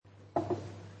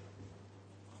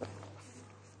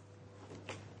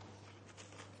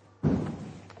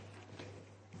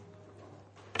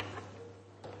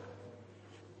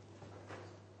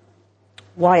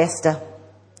Why Esther?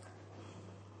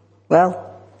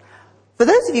 Well, for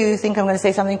those of you who think I'm going to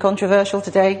say something controversial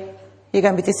today, you're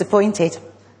going to be disappointed.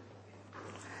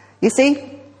 You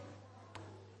see,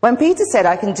 when Peter said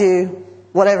I can do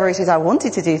whatever it is I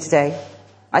wanted to do today,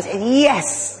 I said,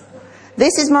 yes,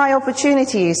 this is my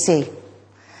opportunity, you see.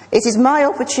 It is my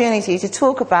opportunity to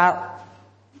talk about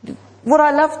what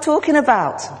I love talking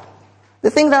about. The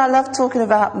thing that I love talking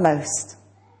about most.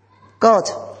 God.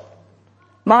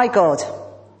 My God.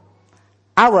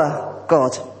 Our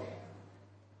God.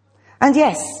 And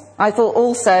yes, I thought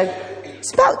also,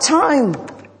 it's about time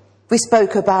we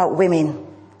spoke about women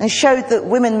and showed that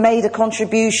women made a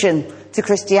contribution to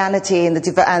Christianity and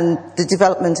the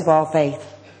development of our faith.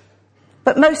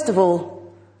 But most of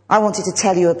all, I wanted to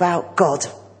tell you about God.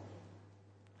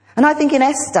 And I think in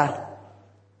Esther,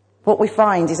 what we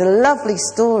find is a lovely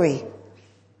story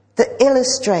that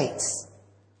illustrates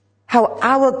how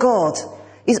our God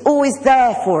is always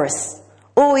there for us,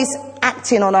 always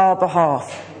acting on our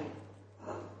behalf.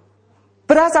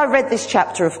 But as I read this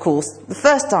chapter, of course, the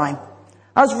first time,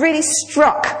 I was really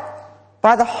struck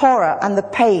by the horror and the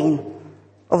pain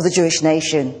of the Jewish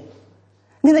nation.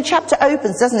 I mean, the chapter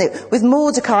opens, doesn't it, with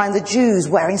Mordecai and the Jews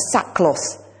wearing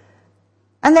sackcloth.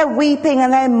 And they're weeping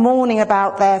and they're mourning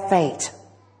about their fate.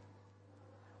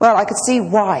 Well, I could see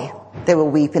why they were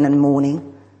weeping and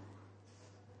mourning.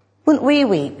 Wouldn't we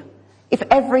weep if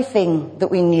everything that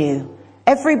we knew,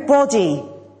 everybody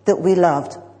that we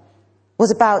loved,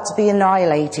 was about to be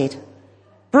annihilated,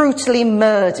 brutally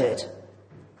murdered,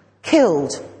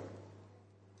 killed?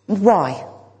 And why?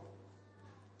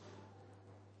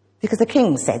 Because the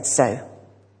king said so.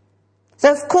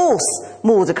 So of course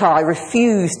Mordecai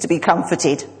refused to be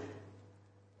comforted.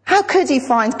 How could he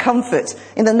find comfort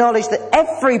in the knowledge that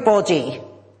everybody,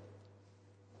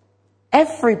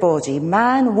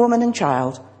 man, woman and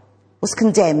child, was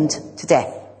condemned to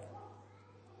death?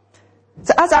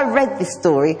 So as I read this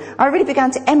story, I really began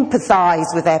to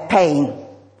empathise with their pain.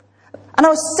 And I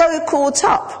was so caught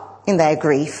up in their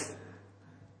grief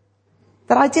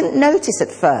that I didn't notice at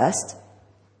first.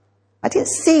 I didn't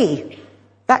see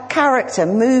that character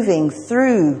weaving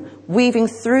through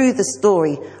the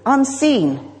story,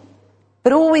 unseen,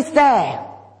 but always there.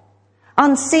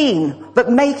 Unseen, but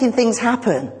making things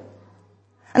happen.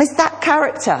 And it's that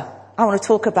character I want to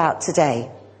talk about today.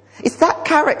 It's that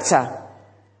character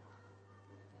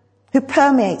who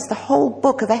permeates the whole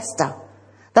book of Esther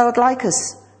that I would like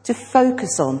us to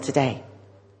focus on today.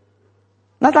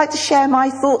 And I'd like to share my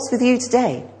thoughts with you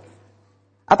today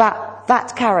about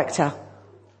that character.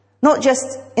 Not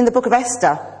just in the book of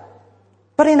Esther,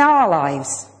 but in our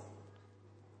lives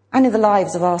and in the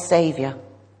lives of our Saviour,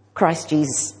 Christ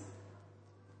Jesus.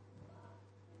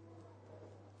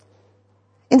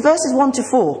 In verses 1 to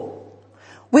 4,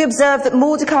 we observe that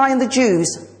Mordecai and the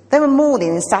Jews, they were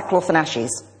mourning in sackcloth and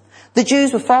ashes. The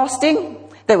Jews were fasting,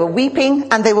 they were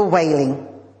weeping, and they were wailing.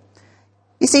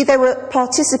 You see, they were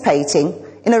participating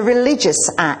in a religious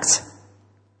act,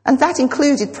 and that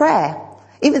included prayer,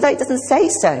 even though it doesn't say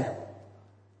so.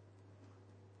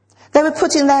 They were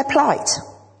putting their plight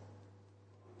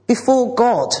before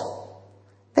God.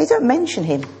 They don't mention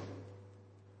him.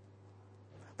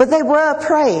 But they were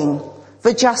praying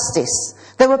for justice.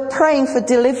 They were praying for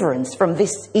deliverance from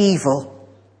this evil.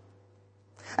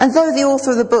 And though the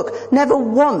author of the book never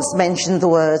once mentioned the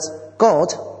words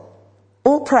God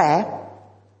or prayer,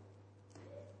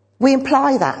 we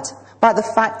imply that by the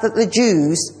fact that the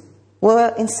Jews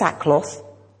were in sackcloth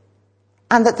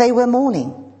and that they were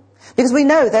mourning. Because we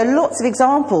know there are lots of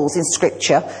examples in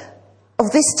Scripture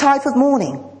of this type of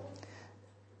mourning.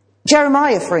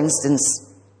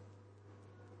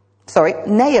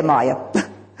 Nehemiah,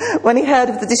 when he heard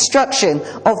of the destruction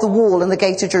of the wall and the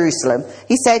gate of Jerusalem,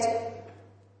 he said,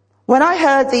 "When I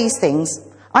heard these things,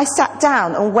 I sat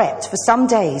down and wept for some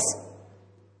days.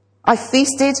 I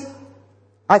feasted,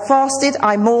 I fasted,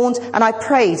 I mourned, and I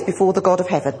prayed before the God of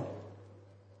heaven."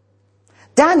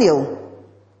 Daniel,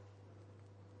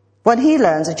 when he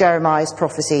learns of Jeremiah's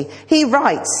prophecy, he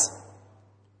writes,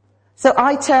 "So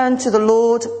I turned to the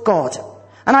Lord God,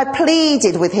 and I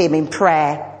pleaded with him in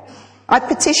prayer. I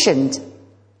petitioned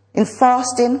in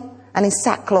fasting and in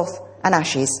sackcloth and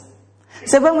ashes."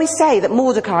 So when we say that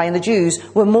Mordecai and the Jews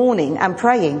were mourning and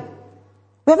praying,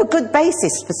 we have a good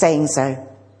basis for saying so.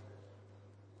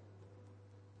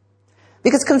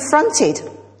 Because confronted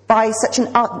by such an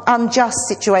unjust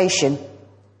situation,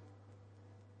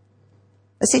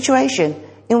 a situation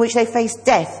in which they faced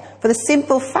death for the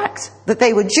simple fact that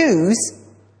they were Jews,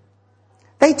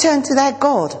 they turned to their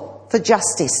God for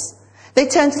justice. They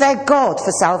turned to their God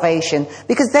for salvation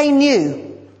because they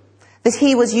knew that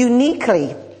he was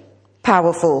uniquely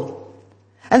powerful.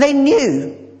 And they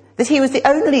knew that he was the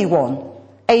only one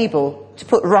able to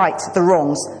put right the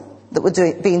wrongs that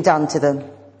were being done to them.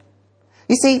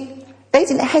 You see, they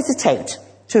didn't hesitate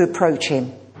to approach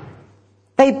him.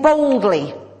 They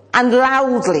boldly and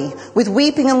loudly, with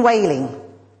weeping and wailing,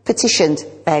 petitioned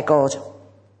their God.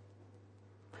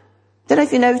 Don't know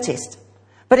if you noticed,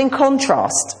 but in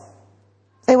contrast,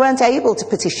 they weren't able to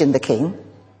petition the king.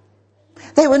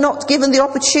 They were not given the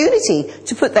opportunity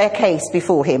to put their case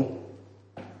before him.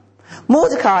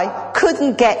 Mordecai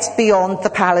couldn't get beyond the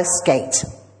palace gate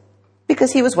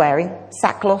because he was wearing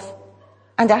sackcloth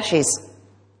and ashes.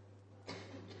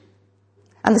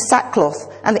 And the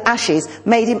sackcloth and the ashes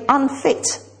made him unfit,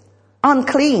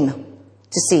 unclean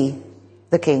to see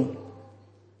the king.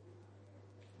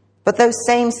 But those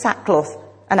same sackcloth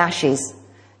and ashes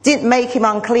didn't make him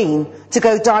unclean to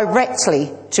go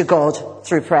directly to God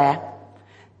through prayer.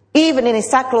 Even in his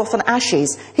sackcloth and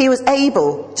ashes, he was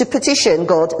able to petition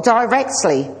God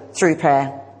directly through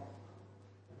prayer.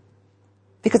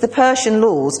 Because the Persian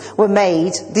laws were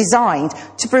designed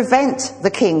to prevent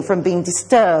the king from being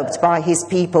disturbed by his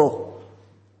people.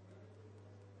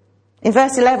 In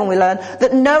verse 11 we learn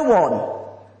that no one,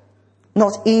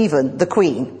 not even the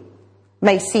queen,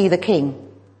 may see the king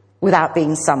without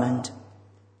being summoned.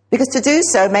 Because to do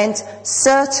so meant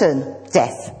certain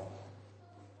death.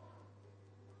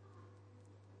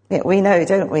 Yet we know,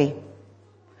 don't we?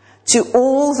 To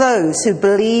all those who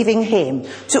believe in him,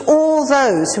 to all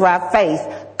those who have faith,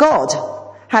 God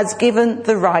has given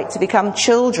the right to become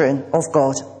children of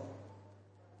God.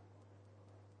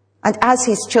 And as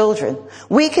his children,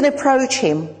 we can approach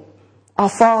him, our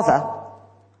Father,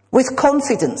 with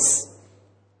confidence.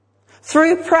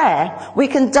 Through prayer, we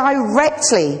can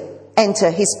directly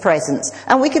enter his presence,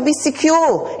 and we can be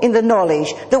secure in the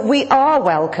knowledge that we are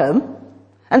welcome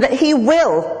and that he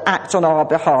will act on our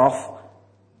behalf.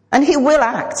 And he will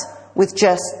act with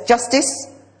justice,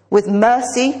 with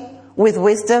mercy, with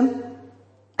wisdom,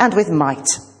 and with might.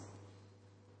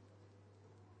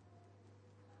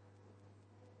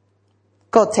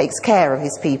 God takes care of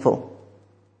his people.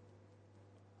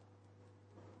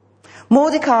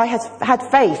 Mordecai had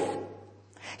faith.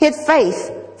 He had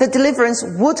faith that deliverance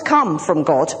would come from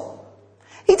God.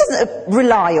 He doesn't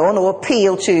rely on or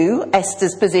appeal to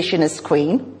Esther's position as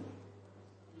queen.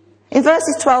 In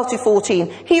verses 12 to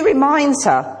 14, he reminds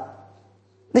her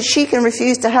that she can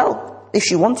refuse to help if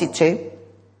she wanted to.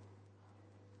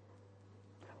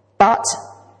 But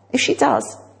if she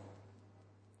does,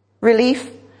 relief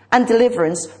and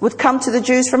deliverance would come to the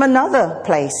Jews from another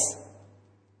place.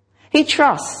 He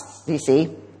trusts, you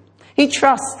see, he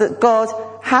trusts that God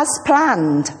has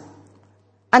planned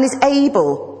and is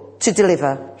able to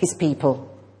deliver his people.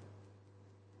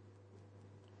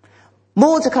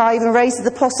 Mordecai even raises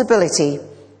the possibility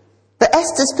that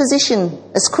Esther's position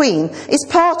as queen is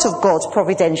part of God's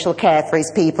providential care for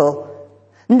his people.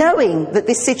 Knowing that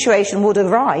this situation would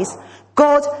arise,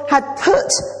 God had put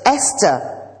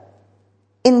Esther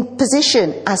in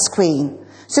position as queen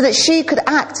so that she could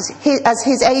act as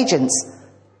his agent,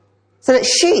 so that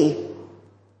she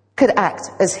could act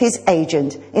as his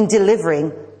agent in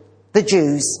delivering the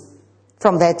Jews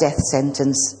from their death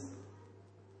sentence.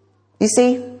 You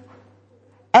see,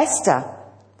 Esther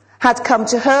had come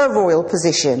to her royal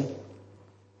position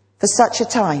for such a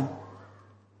time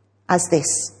as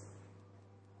this.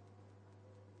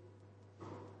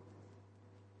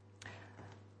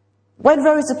 When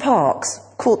Rosa Parks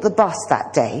caught the bus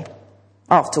that day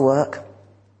after work,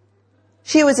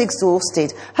 she was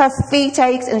exhausted. Her feet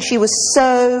ached and she was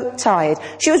so tired.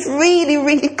 She was really,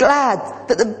 really glad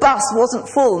that the bus wasn't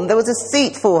full and there was a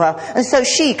seat for her and so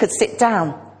she could sit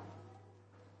down.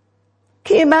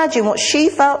 Can you imagine what she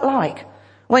felt like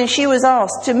when she was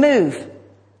asked to move,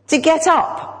 to get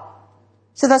up,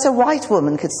 so that a white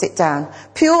woman could sit down,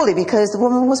 purely because the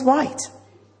woman was white?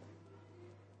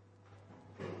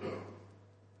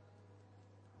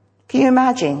 Can you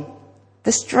imagine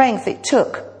the strength it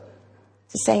took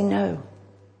to say no?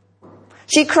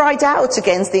 She cried out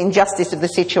against the injustice of the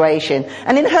situation,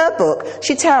 and in her book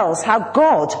she tells how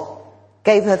God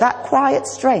gave her that quiet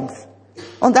strength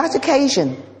on that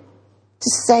occasion to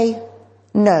say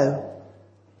no.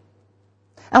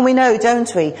 And we know,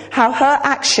 don't we, how her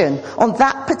action on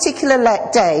that particular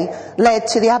day led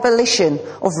to the abolition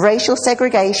of racial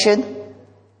segregation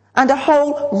and a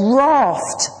whole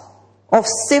raft of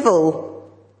civil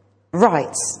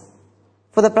rights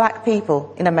for the black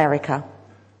people in America.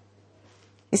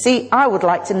 You see, I would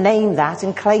like to name that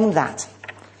and claim that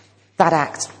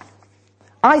act.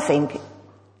 I think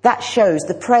that shows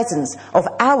the presence of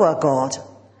our God,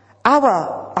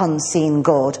 our unseen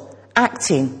God,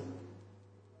 acting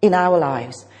in our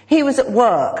lives. He was at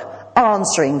work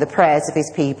answering the prayers of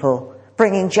his people,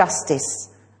 bringing justice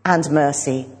and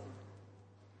mercy.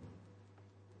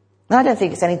 And I don't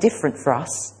think it's any different for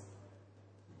us.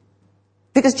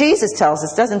 Because Jesus tells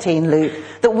us, doesn't he, in Luke,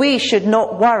 that we should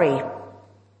not worry.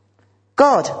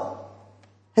 God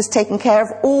has taken care of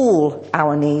all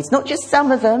our needs, not just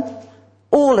some of them,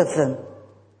 all of them.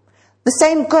 The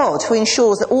same God who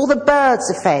ensures that all the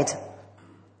birds are fed,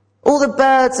 all the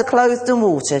birds are clothed and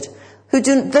watered,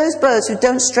 those birds who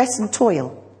don't stress and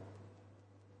toil,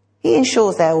 he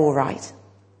ensures they're all right.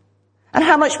 And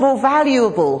how much more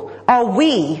valuable are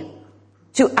we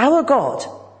to our God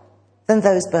than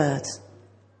those birds?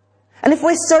 And if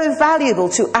we're so valuable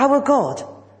to our God,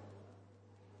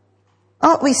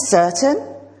 aren't we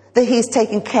certain that he's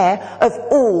taken care of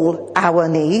all our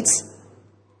needs?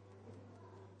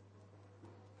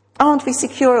 Aren't we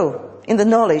secure in the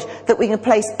knowledge that we can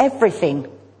place everything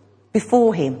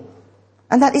before him?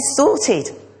 And that is sorted.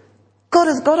 God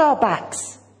has got our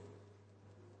backs.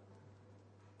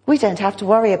 We don't have to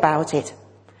worry about it.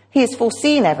 He has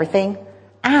foreseen everything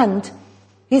and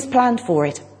he's planned for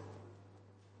it.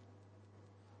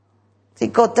 See,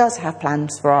 God does have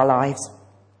plans for our lives.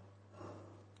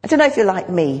 I don't know if you're like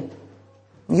me.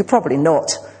 You're probably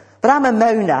not. But I'm a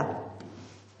moaner.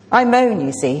 I moan,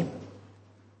 you see.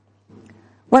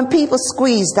 When people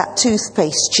squeeze that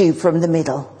toothpaste tube from the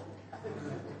middle.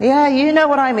 Yeah, you know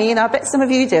what I mean. I bet some of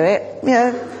you do it. You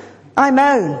know, I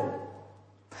moan.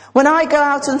 When I go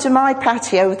out onto my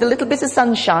patio with the little bit of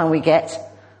sunshine we get,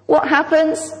 what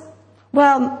happens?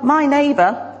 Well, my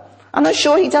neighbour, I'm not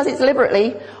sure he does it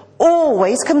deliberately,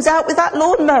 always comes out with that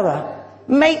lawnmower,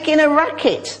 making a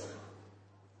racket.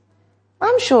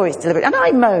 I'm sure it's deliberate. And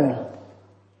I moan.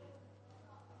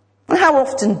 And how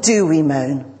often do we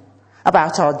moan?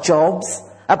 About our jobs,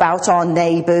 about our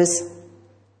neighbours.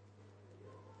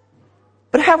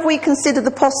 But have we considered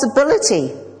the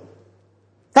possibility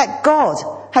that God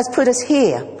has put us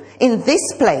here, in this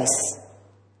place,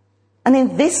 and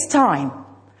in this time,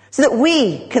 so that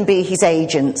we can be his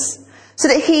agents, so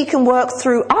that he can work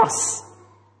through us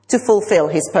to fulfil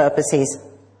his purposes?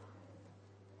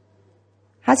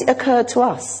 Has it occurred to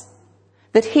us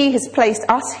that he has placed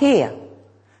us here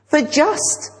for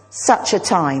just such a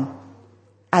time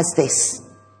as this?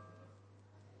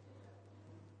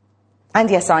 And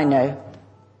yes, I know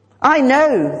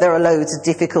there are loads of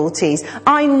difficulties.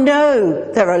 I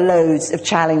know there are loads of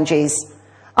challenges.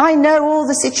 I know all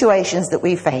the situations that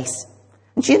we face.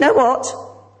 And do you know what?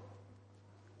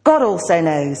 God also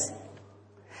knows.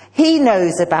 He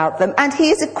knows about them, and he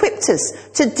has equipped us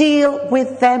to deal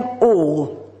with them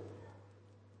all.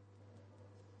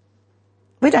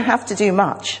 We don't have to do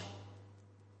much.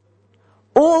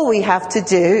 All we have to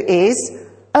do is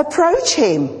approach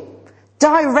him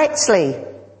directly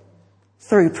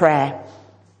through prayer.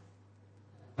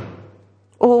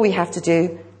 All we have to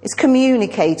do is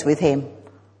communicate with him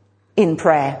in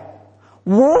prayer.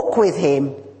 Walk with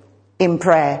him in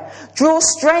prayer. Draw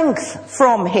strength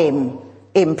from him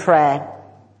in prayer.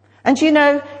 And you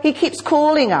know, he keeps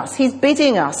calling us. He's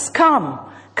bidding us,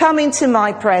 come into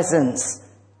my presence.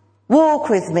 Walk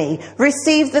with me.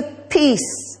 Receive the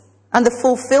peace and the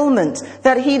fulfillment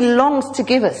that he longs to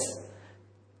give us.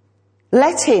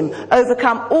 Let him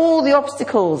overcome all the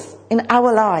obstacles in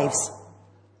our lives.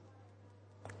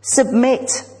 Submit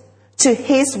to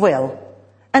his will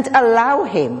and allow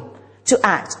him to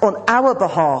act on our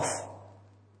behalf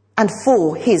and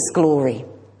for his glory.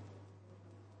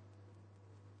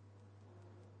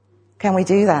 Can we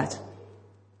do that?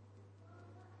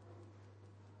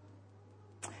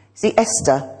 See,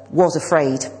 Esther was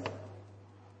afraid.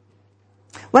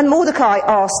 When Mordecai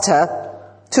asked her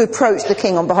to approach the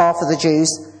king on behalf of the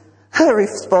Jews, her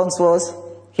response was,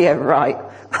 yeah, right.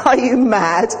 Are you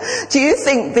mad? Do you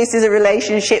think this is a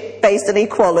relationship based on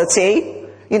equality?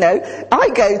 You know, I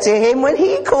go to him when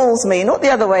he calls me, not the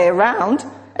other way around.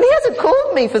 And he hasn't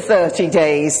called me for 30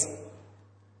 days.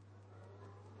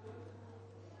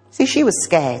 See, she was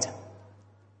scared.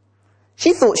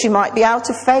 She thought she might be out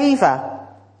of favour.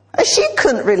 And she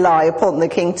couldn't rely upon the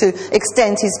king to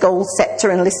extend his gold sceptre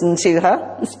and listen to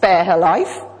her and spare her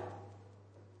life.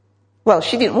 Well,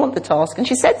 she didn't want the task, and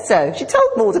she said so. She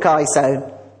told Mordecai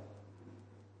so.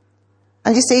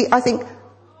 And you see, I think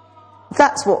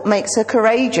that's what makes her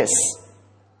courageous.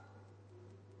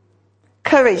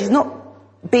 Courage is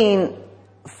not being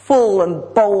full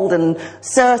and bold and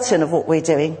certain of what we're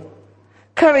doing.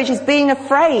 Courage is being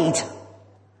afraid,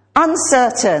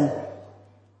 uncertain,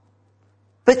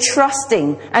 but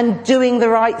trusting and doing the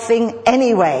right thing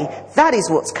anyway. That is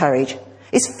what's courage.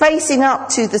 It's facing up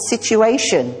to the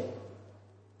situation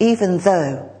even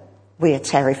though we are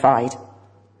terrified.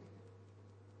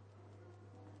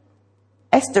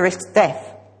 Esther risked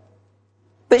death,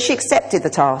 but she accepted the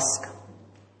task.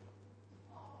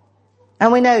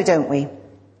 And we know, don't we?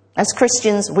 As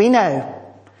Christians, we know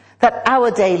that our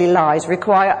daily lives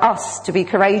require us to be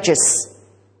courageous.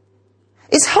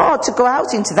 It's hard to go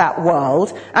out into that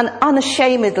world and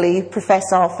unashamedly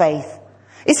profess our faith.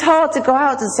 It's hard to go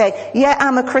out and say, yeah,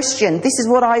 I'm a Christian. This is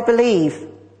what I believe.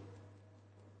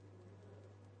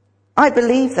 I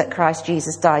believe that Christ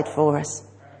Jesus died for us.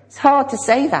 It's hard to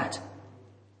say that.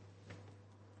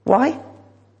 Why?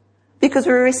 Because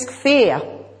we risk fear.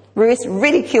 We risk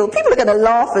ridicule. People are going to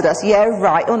laugh at us. Yeah,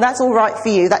 right. Oh, that's all right for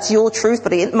you. That's your truth,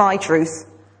 but it isn't my truth.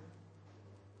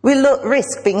 We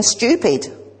risk being stupid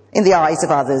in the eyes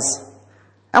of others.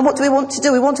 And what do we want to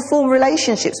do? We want to form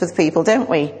relationships with people, don't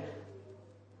we?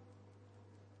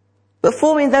 But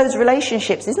forming those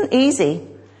relationships isn't easy,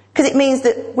 because it means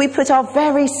that we put our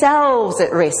very selves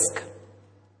at risk.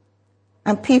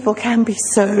 And people can be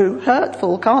so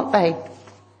hurtful, can't they?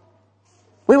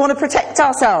 We want to protect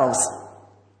ourselves.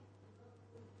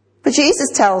 But Jesus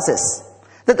tells us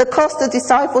that the cost of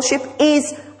discipleship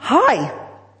is high.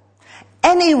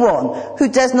 Anyone who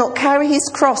does not carry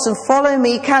his cross and follow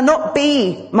me cannot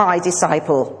be my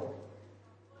disciple.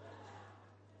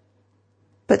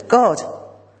 But God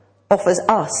offers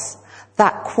us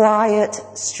that quiet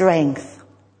strength.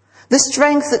 The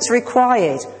strength that's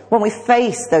required when we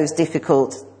face those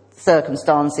difficult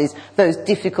circumstances, those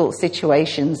difficult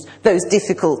situations, those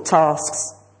difficult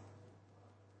tasks.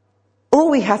 All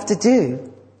we have to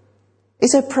do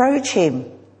is approach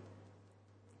him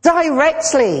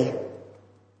directly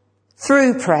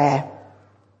through prayer.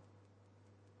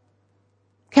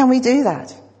 Can we do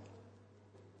that?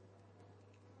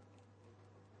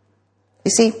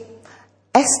 You see,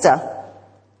 Esther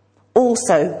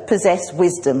also possessed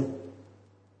wisdom.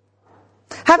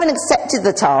 Having accepted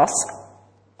the task,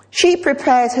 she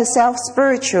prepared herself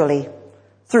spiritually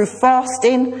through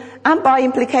fasting and, by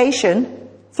implication,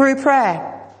 through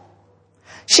prayer.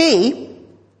 She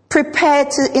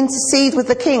prepared to intercede with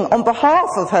the king on behalf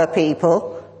of her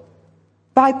people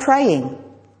by praying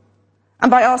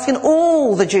and by asking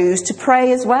all the Jews to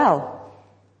pray as well.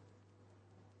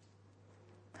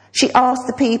 She asked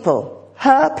the people,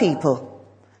 her people,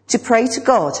 to pray to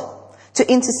God, to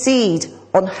intercede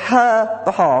on her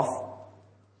behalf.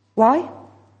 Why?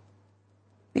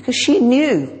 Because she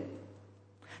knew.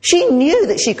 She knew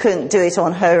that she couldn't do it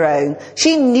on her own.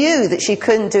 She knew that she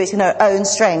couldn't do it in her own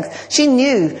strength. She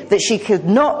knew that she could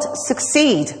not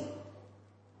succeed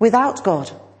without God.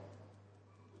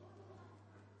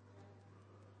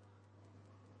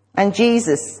 And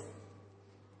Jesus,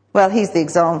 well, he's the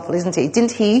example, isn't he?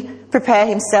 Didn't he prepare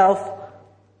himself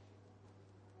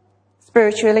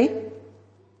spiritually?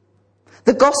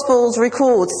 The Gospels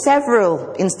record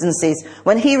several instances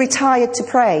when he retired to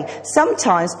pray,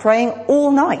 sometimes praying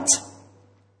all night.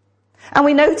 And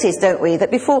we notice, don't we,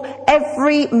 that before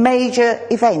every major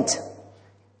event,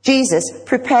 Jesus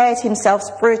prepared himself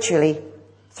spiritually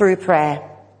through prayer.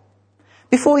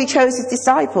 Before he chose his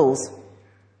disciples,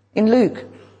 in Luke,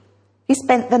 he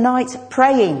spent the night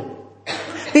praying.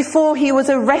 Before he was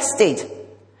arrested,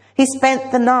 he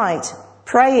spent the night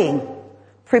praying,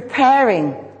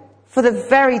 preparing for the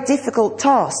very difficult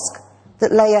task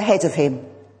that lay ahead of him.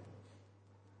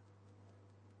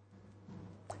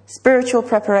 Spiritual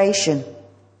preparation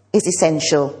is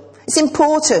essential. It's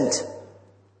important.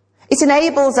 It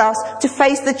enables us to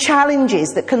face the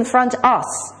challenges that confront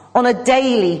us on a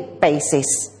daily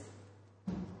basis.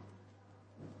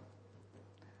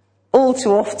 All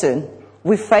too often,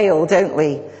 we fail, don't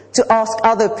we, to ask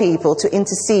other people to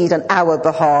intercede on our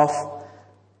behalf.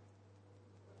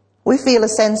 We feel a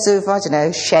sense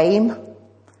of, shame,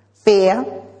 fear,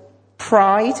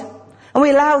 pride, and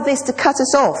we allow this to cut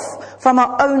us off from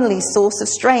our only source of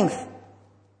strength.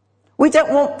 We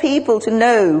don't want people to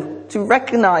know, to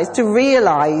recognise, to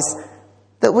realise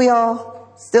that we are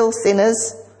still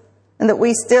sinners and that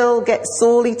we still get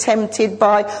sorely tempted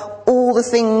by all the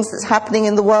things that's happening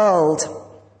in the world.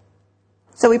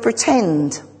 So we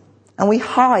pretend and we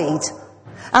hide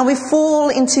and we fall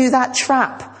into that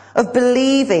trap of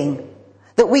believing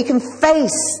that we can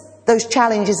face those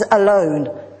challenges alone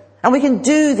and we can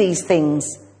do these things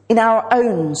in our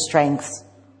own strength.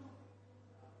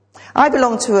 I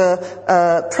belonged to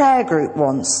a prayer group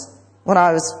once when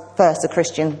I was first a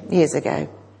Christian years ago.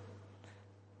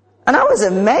 And I was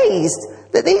amazed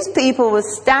that these people were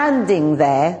standing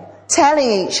there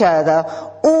telling each other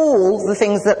all the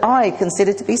things that I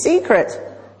considered to be secret.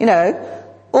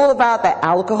 All about their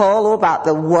alcohol, all about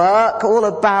the work, all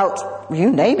about,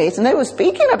 you name it, and they were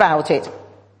speaking about it.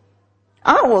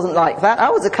 I wasn't like that.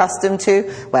 I was accustomed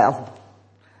to, well,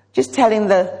 just telling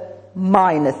the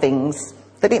minor things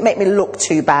that didn't make me look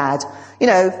too bad. You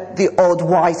know, the odd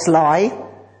white lie.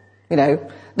 You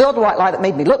know, the odd white lie that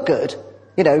made me look good.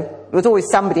 You know, it was always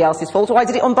somebody else's fault, or I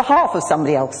did it on behalf of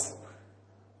somebody else.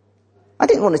 I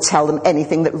didn't want to tell them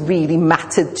anything that really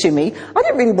mattered to me. I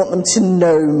didn't really want them to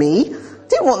know me. I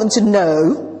didn't want them to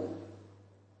know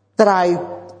that I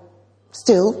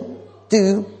still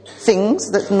do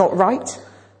things that's not right.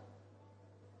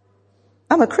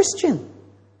 I'm a Christian.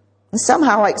 And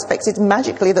somehow I expected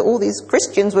magically that all these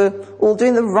Christians were all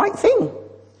doing the right thing.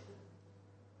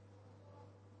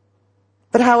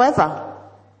 But however,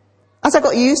 as I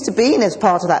got used to being as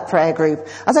part of that prayer group,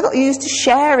 as I got used to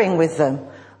sharing with them,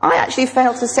 I actually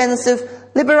felt a sense of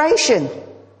liberation.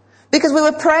 Because we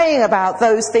were praying about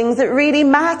those things that really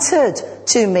mattered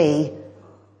to me,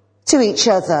 to each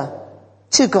other,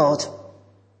 to God.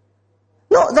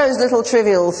 Not those little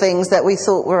trivial things that we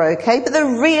thought were okay, but the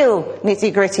real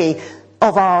nitty-gritty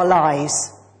of our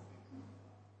lives.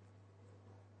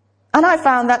 And I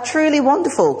found that truly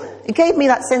wonderful. It gave me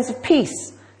that sense of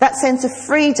peace, that sense of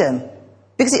freedom,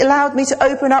 because it allowed me to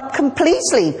open up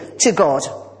completely to God.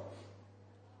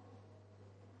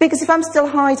 Because if I'm still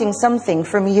hiding something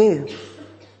from you,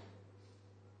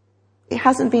 it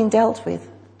hasn't been dealt with.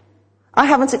 I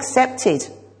haven't accepted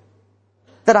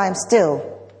that I am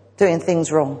still doing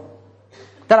things wrong,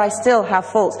 that I still have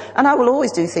faults, and I will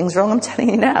always do things wrong, I'm telling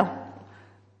you now.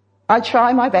 I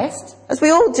try my best, as we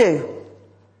all do,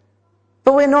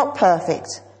 but we're not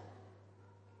perfect,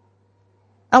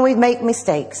 and we make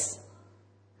mistakes.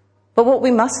 But what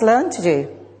we must learn to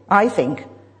do, I think,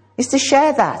 is to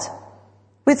share that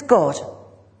with God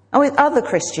and with other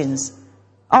Christians,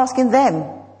 asking them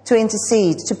to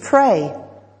intercede, to pray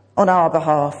on our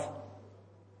behalf.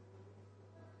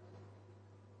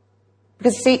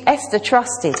 Because, see, Esther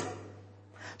trusted.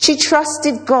 She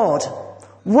trusted God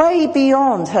way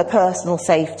beyond her personal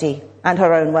safety and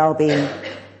her own well-being.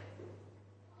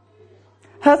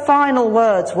 Her final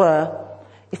words were,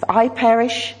 "If I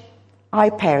perish, I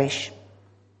perish."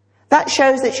 That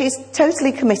shows that she's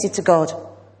totally committed to God.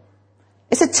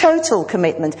 It's a total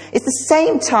commitment. It's the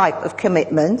same type of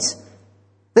commitment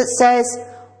that says,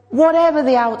 whatever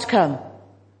the outcome,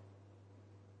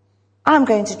 I'm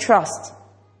going to trust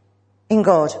in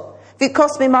God. If it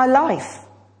costs me my life,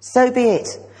 so be it.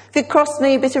 If it costs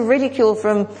me a bit of ridicule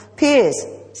from peers,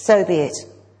 so be it.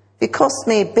 If it costs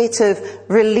me a bit of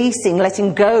releasing,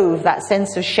 letting go of that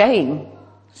sense of shame,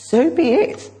 so be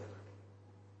it.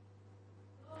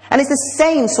 And it's the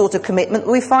same sort of commitment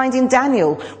we find in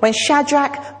Daniel, when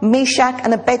Shadrach, Meshach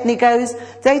and Abednego,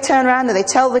 they turn around and they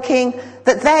tell the king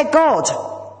that their God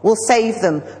will save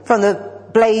them from the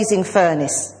blazing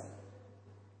furnace.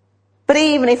 But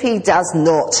even if he does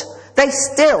not, they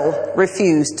still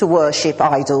refuse to worship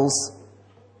idols.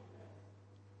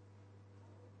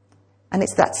 And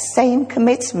it's that same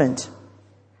commitment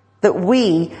that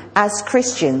we as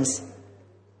Christians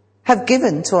have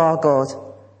given to our God,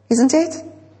 isn't it?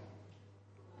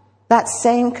 That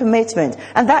same commitment.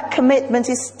 And that commitment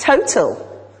is total.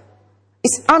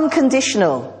 It's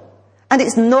unconditional. And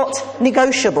it's not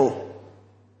negotiable.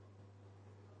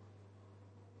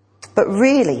 But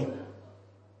really,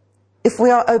 if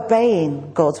we are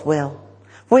obeying God's will,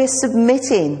 we're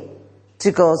submitting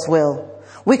to God's will,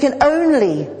 we can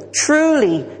only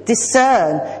truly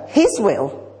discern His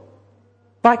will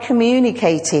by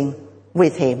communicating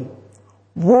with Him,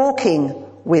 walking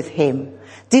with Him,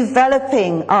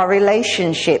 developing our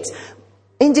relationships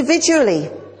individually,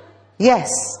 yes,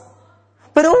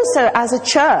 but also as a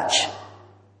church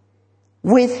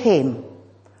with Him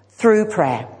through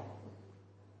prayer.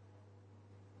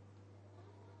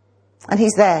 And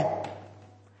He's there.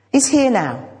 He's here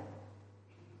now,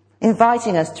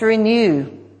 inviting us to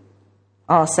renew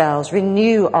ourselves,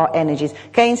 renew our energies,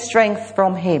 gain strength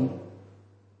from Him.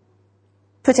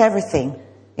 Put everything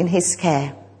in His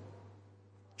care,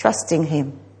 trusting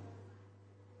Him.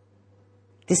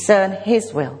 Discern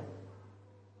His will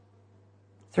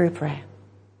through prayer.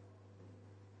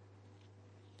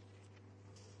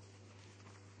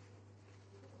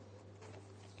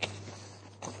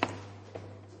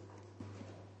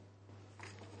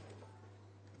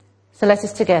 So let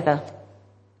us together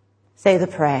say the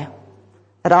prayer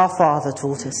that our Father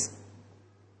taught us.